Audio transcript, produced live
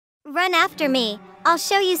Run after me. I'll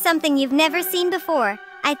show you something you've never seen before.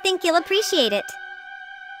 I think you'll appreciate it.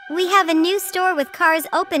 We have a new store with cars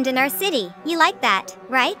opened in our city. You like that,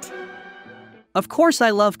 right? Of course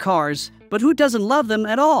I love cars, but who doesn't love them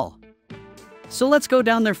at all? So let's go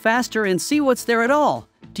down there faster and see what's there at all.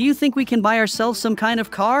 Do you think we can buy ourselves some kind of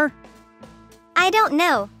car? I don't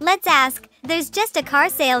know. Let's ask. There's just a car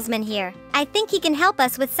salesman here. I think he can help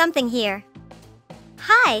us with something here.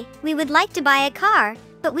 Hi, we would like to buy a car,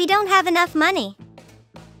 but we don't have enough money.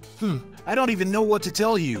 I don't even know what to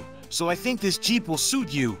tell you, so I think this Jeep will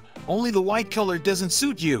suit you. Only the white color doesn't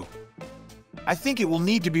suit you. I think it will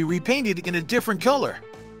need to be repainted in a different color.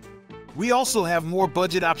 We also have more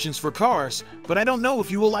budget options for cars, but I don't know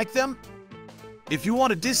if you will like them. If you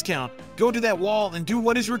want a discount, go to that wall and do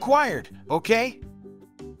what is required, okay?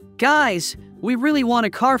 Guys, we really want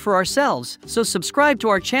a car for ourselves, so subscribe to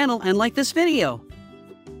our channel and like this video.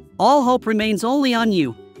 All hope remains only on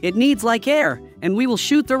you. It needs like air, and we will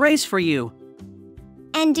shoot the race for you.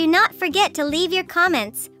 And do not forget to leave your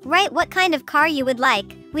comments. Write what kind of car you would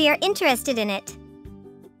like. We are interested in it.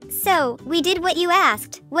 So, we did what you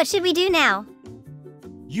asked. What should we do now?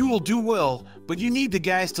 You will do well, but you need the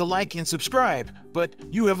guys to like and subscribe, but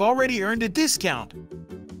you have already earned a discount.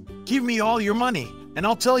 Give me all your money, and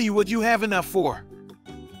I'll tell you what you have enough for.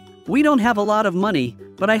 We don't have a lot of money,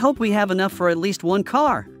 but I hope we have enough for at least one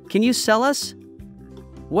car. Can you sell us?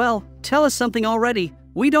 Well, tell us something already.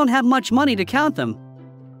 We don't have much money to count them.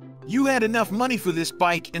 You had enough money for this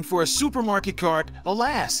bike and for a supermarket cart,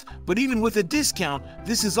 alas, but even with a discount,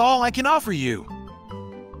 this is all I can offer you.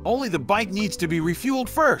 Only the bike needs to be refueled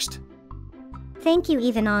first. Thank you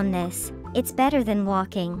even on this. It's better than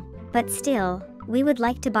walking, but still, we would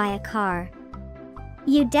like to buy a car.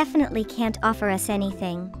 You definitely can't offer us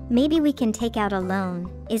anything. Maybe we can take out a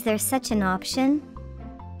loan. Is there such an option?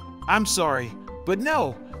 I'm sorry, but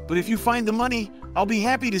no. But if you find the money, I'll be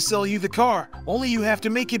happy to sell you the car. Only you have to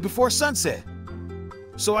make it before sunset.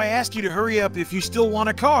 So I asked you to hurry up if you still want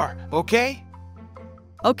a car, okay?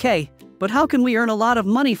 Okay, but how can we earn a lot of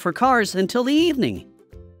money for cars until the evening?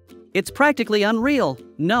 It's practically unreal.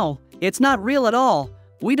 No, it's not real at all.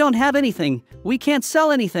 We don't have anything. We can't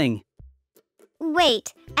sell anything.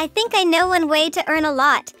 Wait, I think I know one way to earn a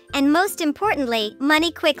lot, and most importantly,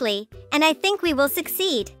 money quickly, and I think we will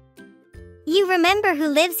succeed. You remember who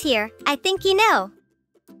lives here, I think you know.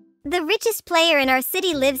 The richest player in our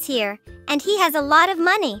city lives here, and he has a lot of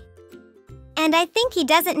money. And I think he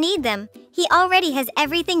doesn't need them. He already has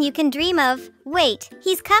everything you can dream of. Wait,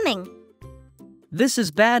 he's coming. This is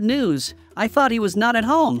bad news. I thought he was not at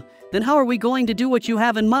home. Then how are we going to do what you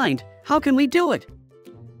have in mind? How can we do it?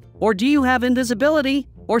 Or do you have invisibility,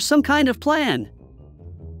 or some kind of plan?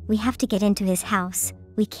 We have to get into his house.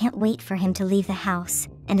 We can't wait for him to leave the house,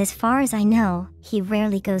 and as far as I know, he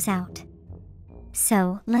rarely goes out.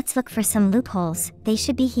 So, let's look for some loopholes. They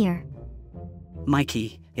should be here.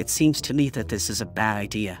 Mikey, it seems to me that this is a bad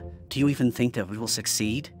idea. Do you even think that we will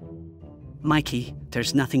succeed? Mikey,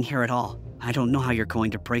 there's nothing here at all. I don't know how you're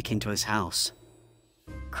going to break into his house.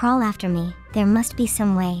 Crawl after me. There must be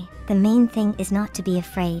some way. The main thing is not to be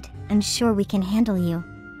afraid. I'm sure we can handle you.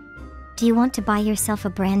 Do you want to buy yourself a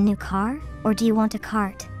brand new car, or do you want a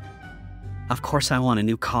cart? Of course I want a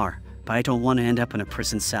new car, but I don't want to end up in a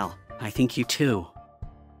prison cell. I think you too.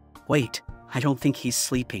 Wait, I don't think he's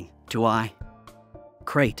sleeping, do I?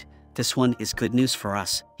 Great, this one is good news for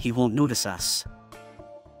us. He won't notice us.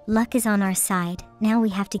 Luck is on our side. Now we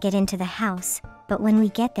have to get into the house, but when we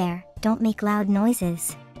get there, don't make loud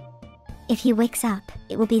noises. If he wakes up,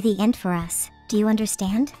 it will be the end for us. Do you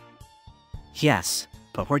understand? Yes,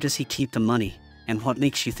 but where does he keep the money, and what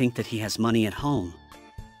makes you think that he has money at home?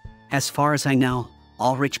 As far as I know,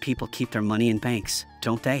 all rich people keep their money in banks,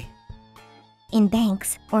 don't they? In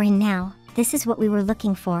banks, or in now. This is what we were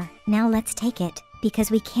looking for. Now let's take it,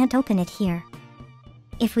 because we can't open it here.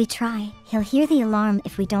 If we try, he'll hear the alarm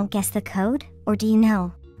if we don't guess the code, or do you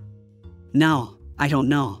know? No, I don't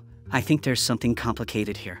know. I think there's something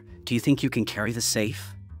complicated here. Do you think you can carry the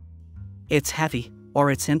safe? It's heavy,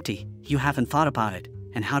 or it's empty. You haven't thought about it.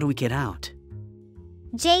 And how do we get out?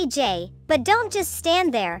 JJ, but don't just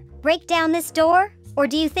stand there. Break down this door, or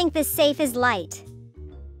do you think this safe is light?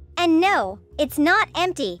 And no, it's not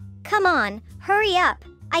empty. Come on, hurry up.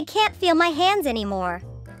 I can't feel my hands anymore.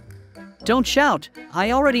 Don't shout.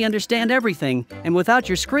 I already understand everything, and without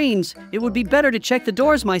your screens, it would be better to check the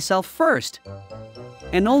doors myself first.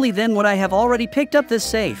 And only then would I have already picked up this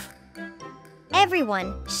safe.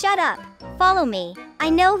 Everyone, shut up. Follow me. I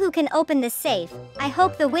know who can open this safe. I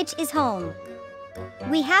hope the witch is home.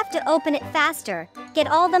 We have to open it faster, get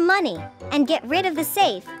all the money, and get rid of the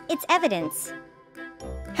safe. It's evidence.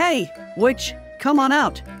 Hey, come on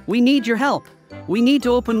out. We need your help. We need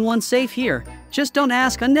to open one safe here. Just don't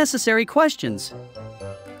ask unnecessary questions.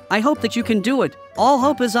 I hope that you can do it. All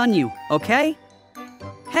hope is on you, okay?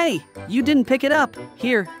 Hey, you didn't pick it up.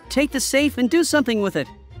 Here, take the safe and do something with it.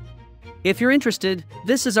 If you're interested,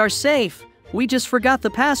 this is our safe. We just forgot the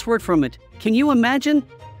password from it. Can you imagine?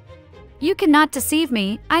 You cannot deceive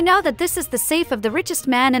me. I know that this is the safe of the richest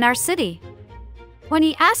man in our city. When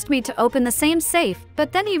he asked me to open the same safe,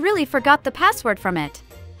 but then he really forgot the password from it.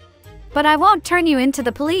 But I won't turn you into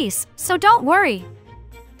the police, so don't worry.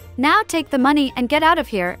 Now take the money and get out of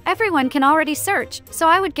here. Everyone can already search, so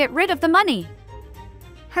I would get rid of the money.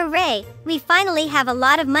 Hooray! We finally have a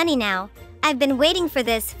lot of money now. I've been waiting for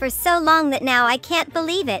this for so long that now I can't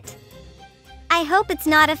believe it. I hope it's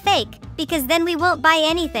not a fake, because then we won't buy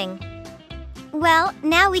anything. Well,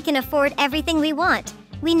 now we can afford everything we want.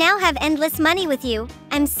 We now have endless money with you.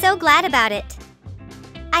 I'm so glad about it.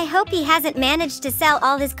 I hope he hasn't managed to sell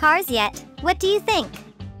all his cars yet. What do you think?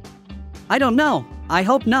 I don't know. I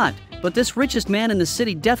hope not. But this richest man in the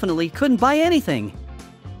city definitely couldn't buy anything.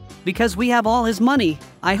 Because we have all his money,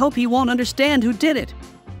 I hope he won't understand who did it.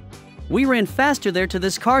 We ran faster there to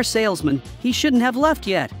this car salesman. He shouldn't have left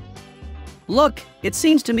yet. Look, it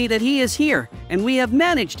seems to me that he is here, and we haven't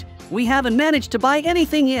managed to buy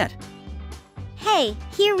anything yet. Hey,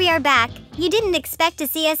 here we are back. You didn't expect to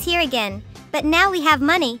see us here again. But now we have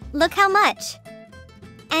money. Look how much.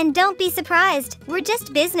 And don't be surprised, we're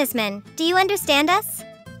just businessmen. Do you understand us?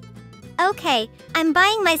 Okay, I'm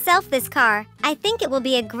buying myself this car. I think it will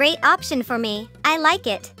be a great option for me. I like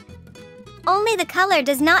it. Only the color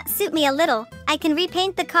does not suit me a little. I can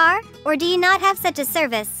repaint the car, or do you not have such a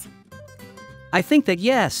service? I think that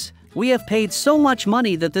yes. We have paid so much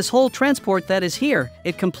money that this whole transport that is here,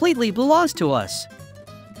 it completely belongs to us.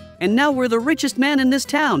 And now we're the richest man in this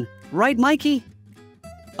town. Right, Mikey?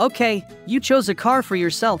 Okay, you chose a car for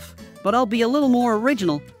yourself, but I'll be a little more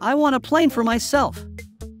original. I want a plane for myself.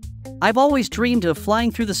 I've always dreamed of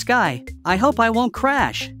flying through the sky. I hope I won't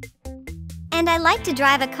crash. And I like to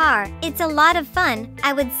drive a car. It's a lot of fun.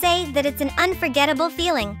 I would say that it's an unforgettable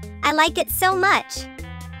feeling. I like it so much.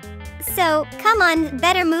 So, come on,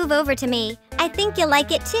 better move over to me. I think you'll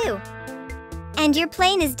like it too. And your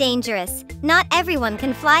plane is dangerous. Not everyone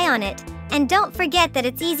can fly on it. And don't forget that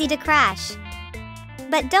it's easy to crash.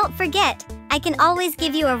 But don't forget, I can always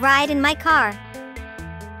give you a ride in my car.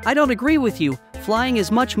 I don't agree with you. Flying is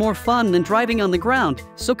much more fun than driving on the ground,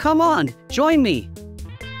 so come on, join me.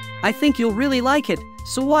 I think you'll really like it.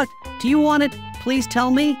 So what? Do you want it? Please tell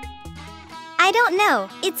me. I don't know.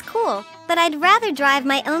 It's cool, but I'd rather drive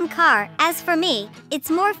my own car. As for me, it's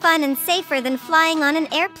more fun and safer than flying on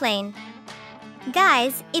an airplane.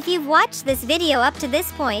 Guys, if you've watched this video up to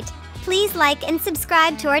this point, please like and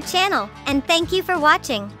subscribe to our channel, and thank you for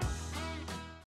watching.